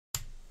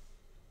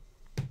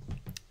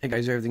Hey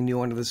guys, everything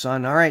new under the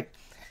sun. All right,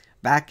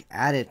 back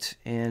at it.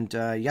 And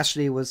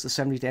yesterday was the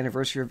 70th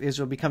anniversary of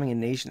Israel becoming a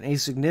nation, a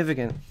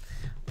significant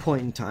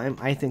point in time.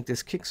 I think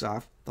this kicks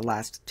off the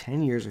last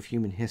 10 years of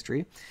human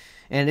history.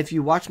 And if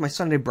you watch my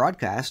Sunday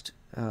broadcast,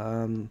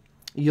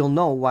 you'll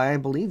know why I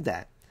believe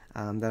that.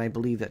 That I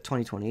believe that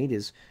 2028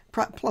 is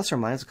plus or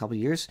minus a couple of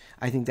years.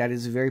 I think that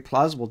is a very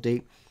plausible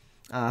date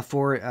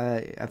for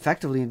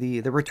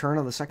effectively the return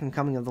of the second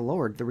coming of the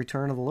Lord, the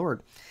return of the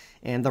Lord,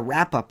 and the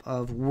wrap-up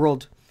of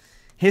world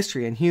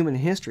history and human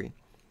history.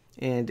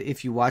 And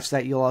if you watch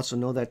that, you'll also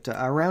know that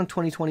around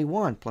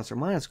 2021, plus or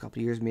minus a couple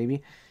of years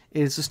maybe,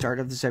 is the start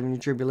of the 7-year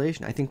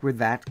tribulation. I think we're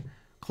that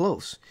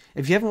close.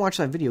 If you haven't watched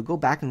that video, go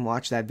back and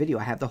watch that video.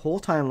 I have the whole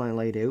timeline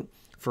laid out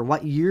for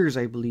what years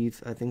I believe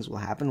things will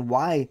happen,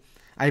 why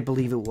I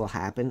believe it will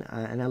happen,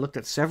 and I looked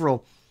at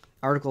several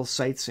articles,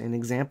 sites, and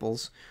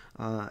examples,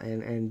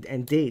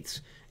 and dates,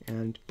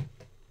 and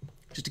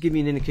just to give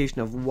you an indication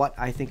of what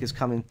I think is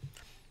coming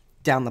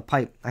down the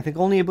pipe. I think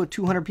only about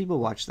 200 people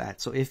watch that.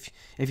 So if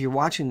you're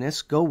watching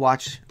this, go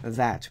watch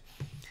that.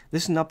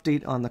 This is an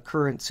update on the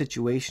current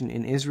situation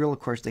in Israel. Of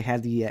course, they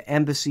had the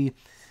embassy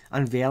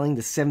unveiling,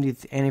 the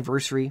 70th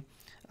anniversary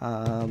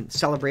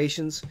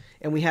celebrations,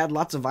 and we had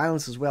lots of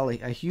violence as well.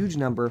 A huge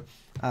number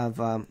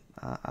of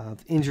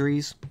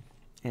injuries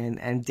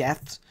and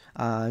deaths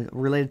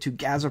related to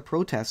Gaza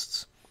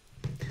protests.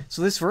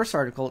 So this first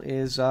article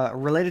is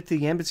related to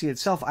the embassy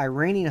itself.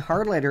 Iranian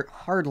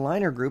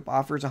hardliner group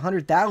offers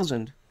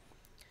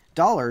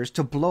 $100,000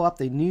 to blow up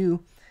the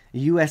new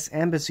U.S.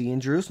 embassy in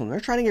Jerusalem. They're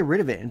trying to get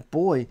rid of it, and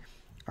boy,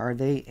 are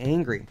they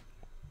angry.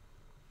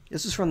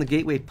 This is from the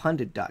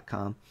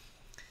GatewayPundit.com.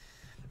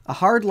 A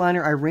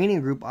hardliner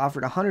Iranian group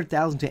offered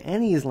 $100,000 to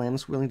any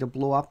Islamists willing to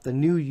blow up the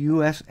new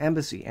U.S.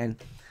 embassy, and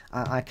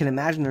I can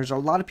imagine there's a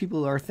lot of people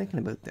who are thinking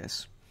about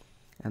this.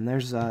 And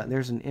there's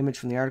an image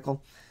from the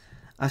article.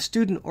 A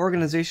student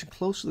organization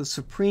close to the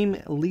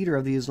supreme leader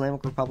of the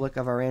Islamic Republic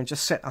of Iran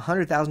just set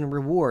 $100,000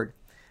 reward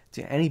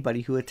to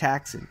anybody who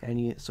attacks it.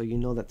 And so you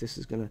know that this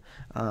is going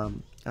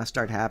to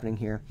start happening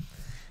here.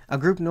 A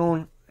group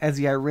known as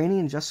the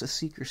Iranian Justice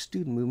Seeker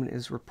Student Movement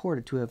is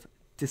reported to have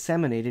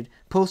disseminated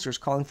posters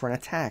calling for an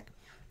attack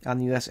on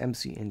the U.S.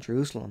 embassy in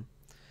Jerusalem.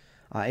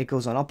 It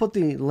goes on. I'll put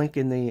the link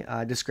in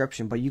the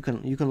description, but you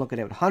can look it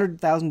up.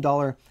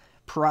 $100,000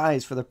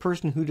 prize for the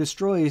person who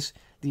destroys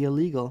the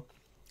illegal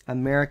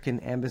American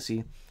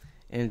embassy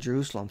in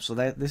Jerusalem. So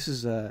that this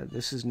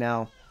is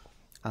now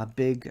a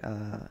big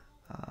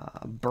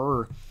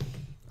burr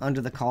under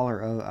the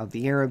collar of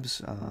the Arabs,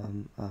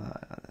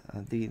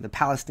 the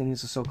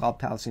Palestinians, the so-called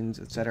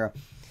Palestinians, etc.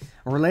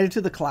 Related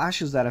to the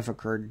clashes that have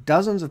occurred,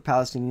 dozens of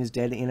Palestinians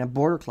dead in a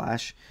border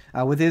clash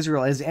with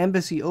Israel as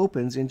embassy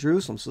opens in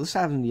Jerusalem. So this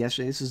happened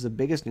yesterday. This is the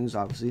biggest news,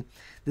 obviously.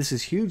 This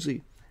is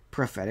hugely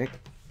prophetic.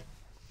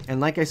 And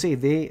like I say,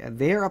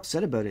 they are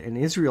upset about it, and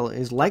Israel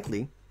is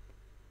likely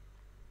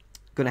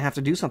going to have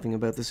to do something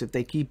about this if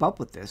they keep up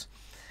with this.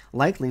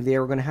 Likely they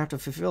are going to have to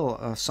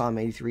fulfill Psalm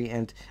 83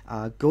 and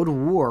go to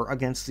war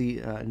against the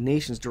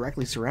nations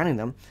directly surrounding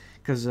them,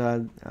 because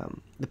the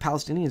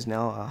Palestinians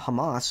now,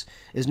 Hamas,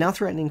 is now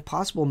threatening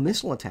possible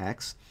missile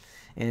attacks,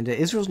 and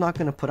Israel's not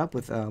going to put up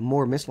with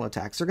more missile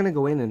attacks. They're going to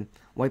go in and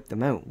wipe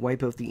them out,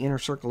 wipe out the inner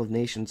circle of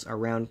nations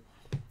around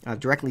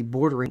directly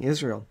bordering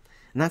Israel.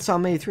 And that's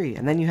Psalm 83.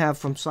 And then you have,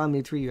 from Psalm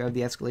 83, you have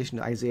the escalation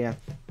to Isaiah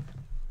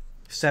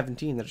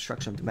 17, the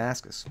destruction of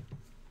Damascus.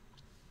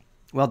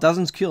 Well,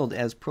 dozens killed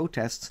as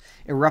protests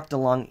erupt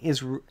along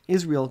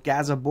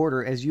Israel-Gaza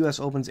border as U.S.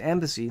 opens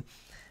embassy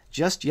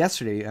just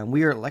yesterday. And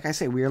we are, like I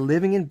say, we are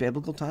living in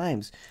biblical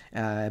times.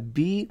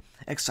 Be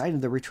excited.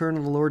 The return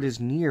of the Lord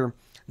is near.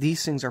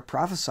 These things are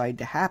prophesied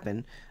to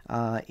happen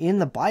in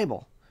the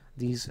Bible.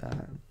 These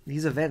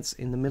events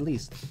in the Middle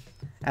East.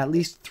 At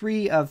least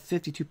 3 of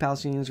 52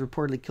 Palestinians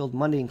reportedly killed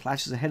Monday in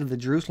clashes ahead of the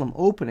Jerusalem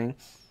opening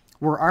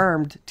were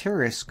armed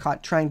terrorists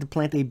caught trying to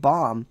plant a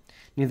bomb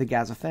near the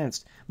Gaza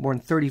fence. More than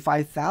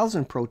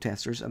 35,000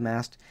 protesters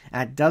amassed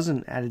at a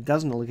dozen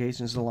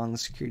locations along the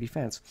security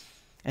fence.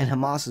 And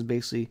Hamas is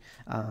basically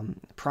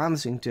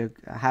promising to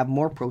have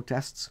more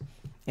protests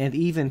and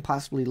even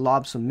possibly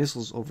lob some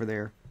missiles over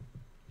there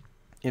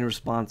in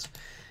response.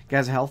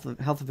 Gaza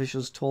health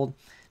officials told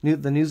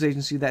the news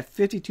agency that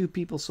 52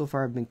 people so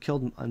far have been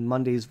killed on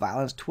Monday's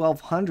violence,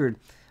 1,200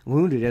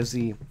 wounded as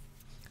the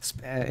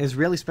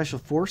Israeli special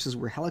forces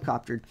were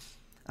helicoptered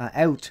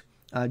out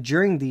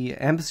during the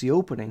embassy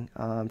opening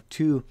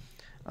to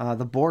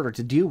the border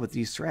to deal with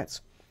these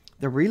threats.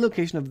 The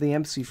relocation of the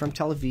embassy from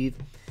Tel Aviv,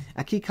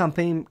 a key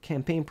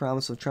campaign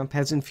promise of Trump,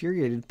 has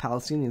infuriated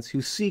Palestinians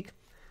who seek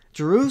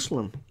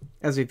Jerusalem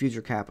as a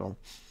future capital.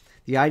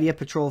 The IDF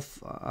patrol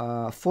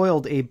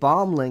foiled a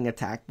bomb-laying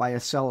attack by a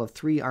cell of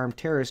 3 armed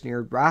terrorists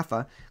near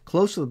Rafah,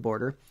 close to the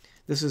border.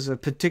 This is a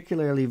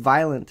particularly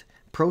violent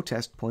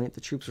protest point.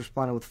 The troops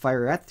responded with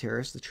fire at the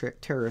terrorists. The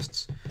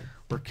terrorists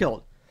were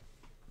killed.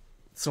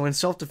 So in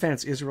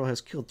self-defense, Israel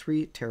has killed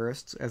 3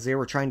 terrorists as they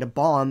were trying to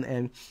bomb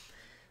and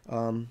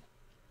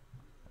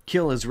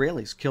kill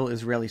Israelis, kill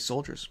Israeli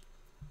soldiers.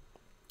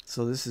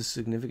 So this is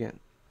significant.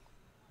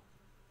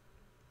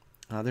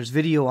 There's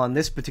video on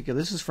this particular.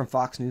 This is from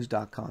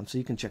FoxNews.com, so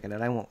you can check it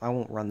out. I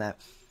won't run that.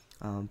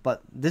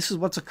 But this is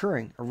what's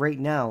occurring right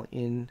now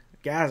in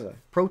Gaza.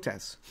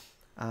 Protests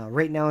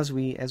right now as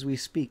we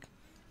speak.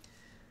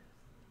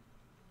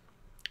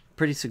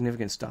 Pretty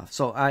significant stuff.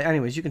 So,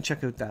 anyways, you can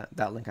check out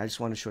that link. I just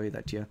want to show you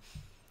that to you.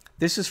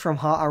 This is from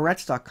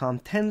Haaretz.com.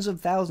 Tens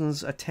of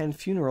thousands attend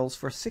funerals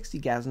for 60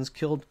 Gazans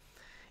killed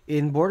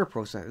in border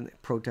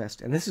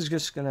protest. And this is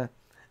just going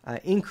to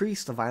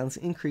increase the violence,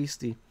 increase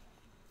the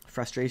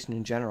frustration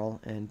in general,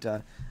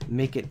 and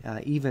make it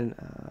even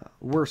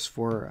worse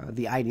for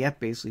the IDF,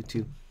 basically,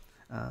 to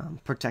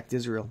protect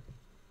Israel.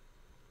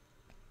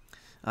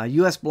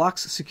 U.S.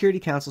 blocks Security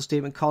Council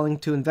statement calling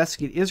to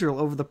investigate Israel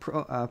over the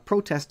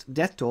protest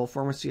death toll.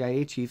 Former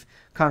CIA chief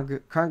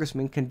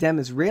Congressman condemn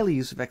Israeli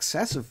use of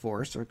excessive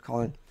force, or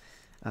calling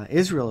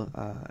Israel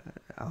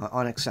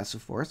on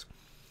excessive force.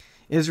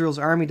 Israel's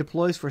army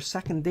deploys for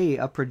second day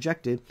of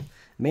projected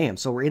mayhem.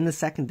 So we're in the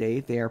second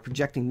day. They are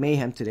projecting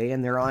mayhem today,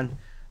 and they're on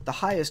the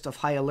highest of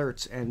high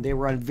alerts. And they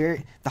were on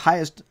the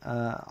highest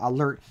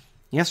alert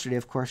yesterday,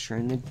 of course,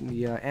 during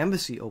the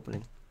embassy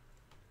opening.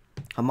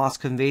 Hamas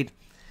conveyed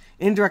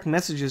indirect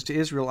messages to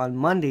Israel on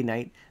Monday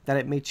night that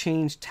it may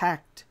change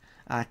tack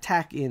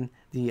in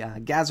the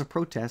Gaza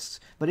protests,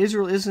 but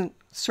Israel isn't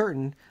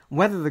certain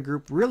whether the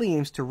group really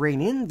aims to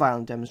rein in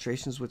violent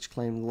demonstrations, which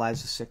claim the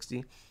lives of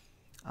 60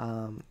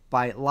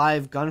 by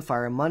live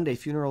gunfire on Monday.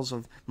 Funerals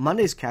of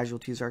Monday's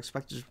casualties are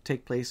expected to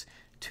take place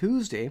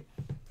Tuesday,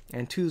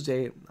 and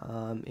Tuesday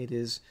it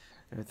is,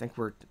 I think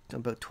we're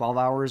about 12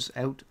 hours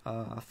out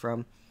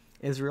from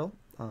Israel,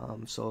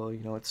 so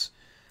it's,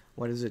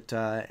 what is it,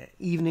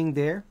 evening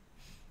there?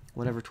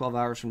 Whatever 12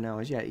 hours from now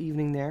is. Yeah,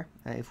 evening there,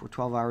 if we're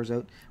 12 hours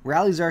out.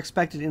 Rallies are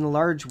expected in the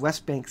large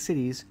West Bank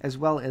cities, as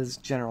well as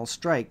general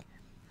strike.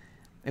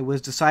 It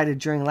was decided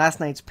during last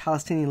night's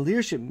Palestinian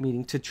leadership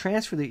meeting to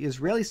transfer the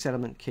Israeli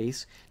settlement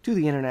case to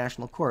the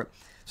International Court.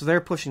 So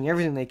they're pushing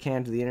everything they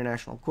can to the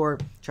International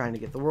Court, trying to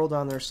get the world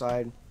on their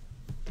side,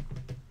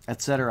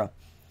 etc.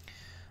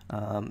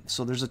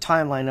 So there's a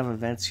timeline of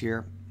events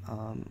here.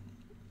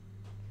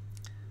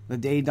 The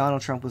day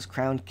Donald Trump was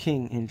crowned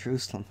king in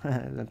Jerusalem.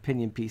 An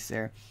opinion piece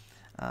there.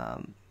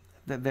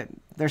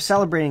 They're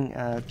celebrating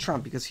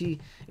Trump because he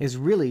is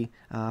really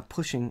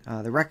pushing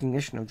the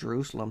recognition of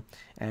Jerusalem.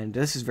 And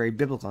this is very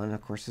biblical. And,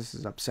 of course, this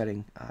is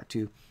upsetting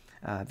to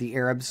the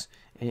Arabs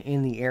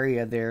in the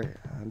area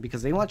there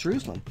because they want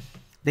Jerusalem.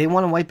 They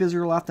want to wipe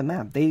Israel off the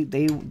map. They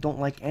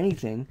don't like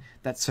anything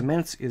that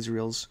cements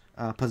Israel's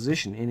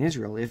position in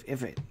Israel.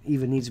 If it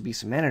even needs to be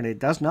cemented, it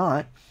does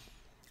not.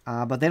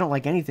 But they don't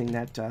like anything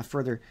that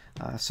further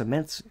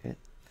cements it,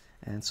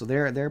 and so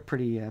they're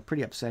pretty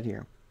upset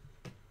here.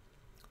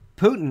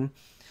 Putin,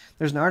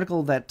 there's an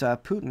article that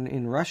Putin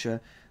in Russia,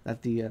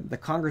 that the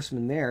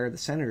congressmen there, the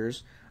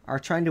senators, are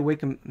trying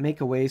to make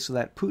a way so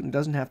that Putin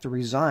doesn't have to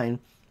resign,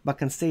 but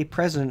can stay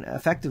president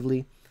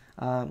effectively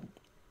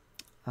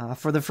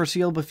for the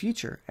foreseeable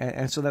future,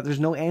 and so that there's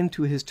no end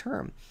to his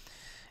term.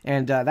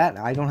 And that,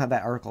 I don't have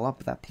that article up,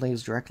 but that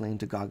plays directly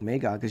into Gog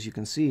Magog, as you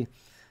can see.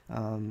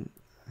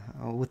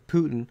 With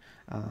Putin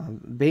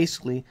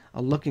basically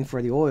looking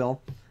for the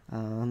oil,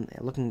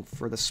 looking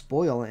for the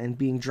spoil, and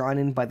being drawn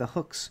in by the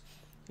hooks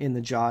in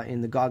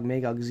the Gog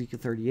Magog Ezekiel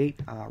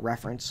 38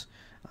 reference,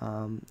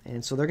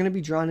 and so they're going to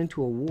be drawn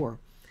into a war,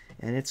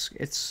 and this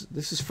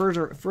is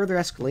further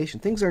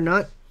escalation. Things are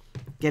not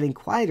getting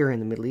quieter in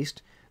the Middle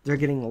East; they're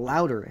getting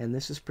louder, and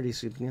this is pretty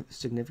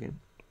significant.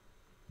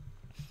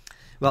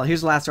 Well,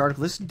 here's the last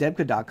article. This is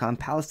Debka.com.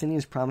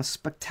 Palestinians promise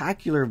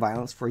spectacular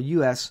violence for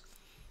U.S.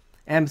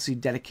 embassy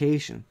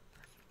dedication.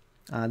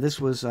 This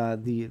was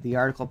the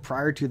article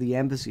prior to the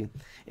embassy.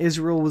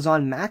 Israel was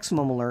on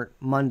maximum alert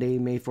Monday,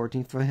 May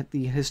 14th, for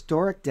the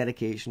historic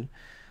dedication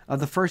of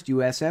the first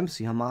U.S.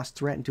 embassy. Hamas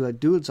threatened to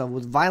do itself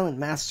with violent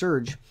mass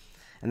surge,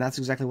 and that's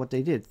exactly what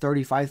they did.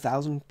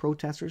 35,000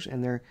 protesters,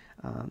 and they're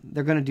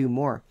going to do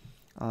more.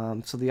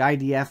 So the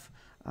IDF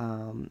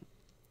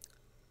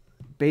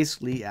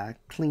basically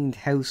cleaned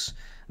house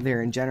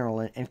there in general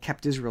and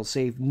kept Israel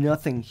safe.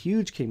 Nothing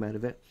huge came out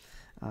of it.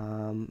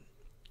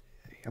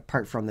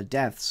 Apart from the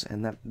deaths,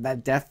 and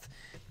that death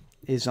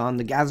is on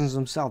the Gazans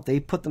themselves.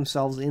 They put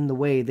themselves in the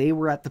way. They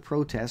were at the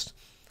protest.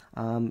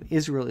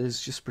 Israel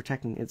is just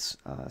protecting its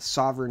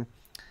sovereign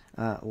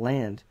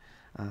land.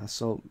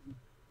 So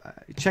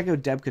check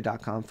out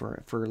Debka.com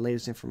for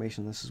latest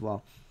information on this as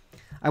well.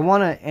 I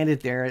want to end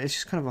it there. It's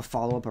just kind of a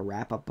follow-up, a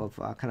wrap-up of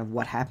kind of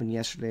what happened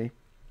yesterday.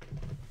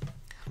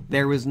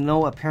 There was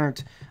no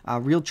apparent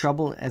real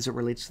trouble as it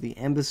relates to the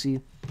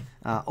embassy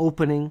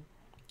opening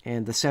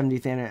and the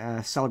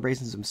 70th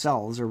celebrations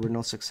themselves. There were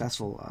no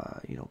successful,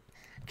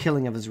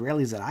 killing of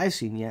Israelis that I've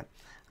seen yet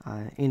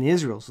in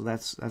Israel. So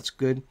that's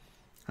good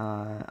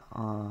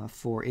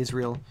for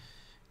Israel.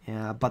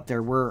 But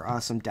there were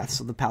some deaths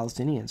of the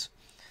Palestinians,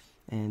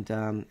 and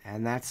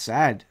that's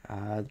sad.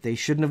 They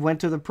shouldn't have went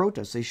to the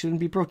protest. They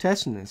shouldn't be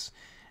protesting this.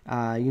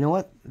 You know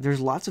what?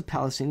 There's lots of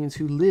Palestinians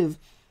who live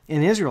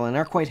in Israel and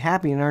are quite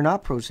happy and are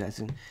not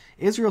protesting.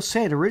 Israel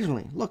said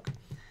originally, look,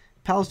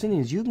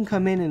 Palestinians, you can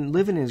come in and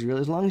live in Israel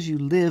as long as you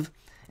live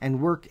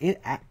and work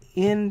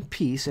in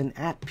peace and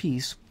at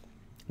peace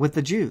with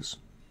the Jews.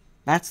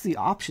 That's the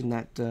option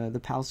that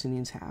the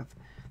Palestinians have.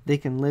 They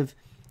can live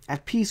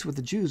at peace with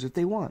the Jews if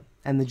they want,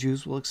 and the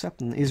Jews will accept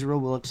them. Israel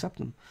will accept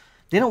them.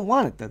 They don't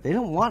want it, though. They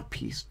don't want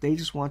peace. They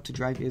just want to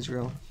drive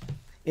Israel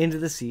into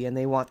the sea, and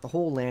they want the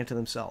whole land to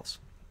themselves.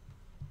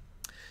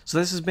 So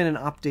this has been an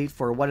update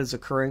for what is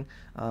occurring.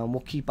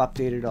 We'll keep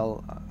updated.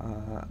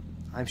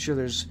 I'm sure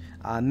there's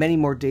many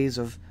more days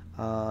of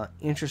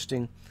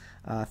interesting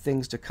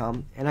things to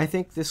come. And I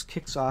think this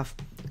kicks off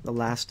the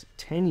last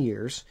 10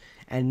 years,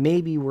 and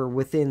maybe we're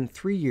within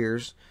 3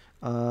 years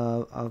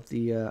of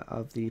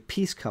the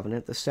peace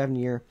covenant, the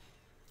 7-year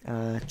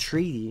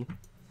treaty,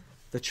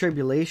 the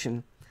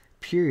tribulation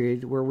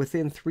period. We're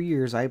within 3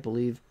 years, I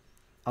believe,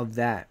 of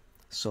that.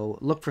 So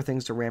look for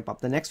things to ramp up.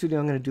 The next video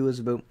I'm going to do is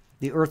about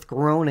the earth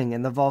groaning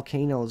and the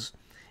volcanoes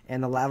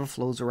and the lava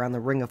flows around the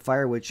ring of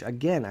fire, which,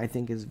 again, I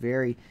think is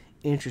very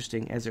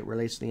interesting as it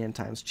relates to the end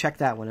times. Check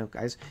that one out,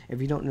 guys.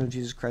 If you don't know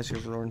Jesus Christ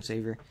as your Lord and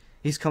Savior,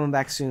 He's coming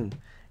back soon.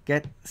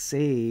 Get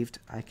saved.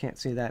 I can't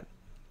say that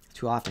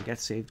too often. Get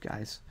saved,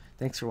 guys.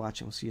 Thanks for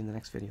watching. We'll see you in the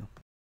next video.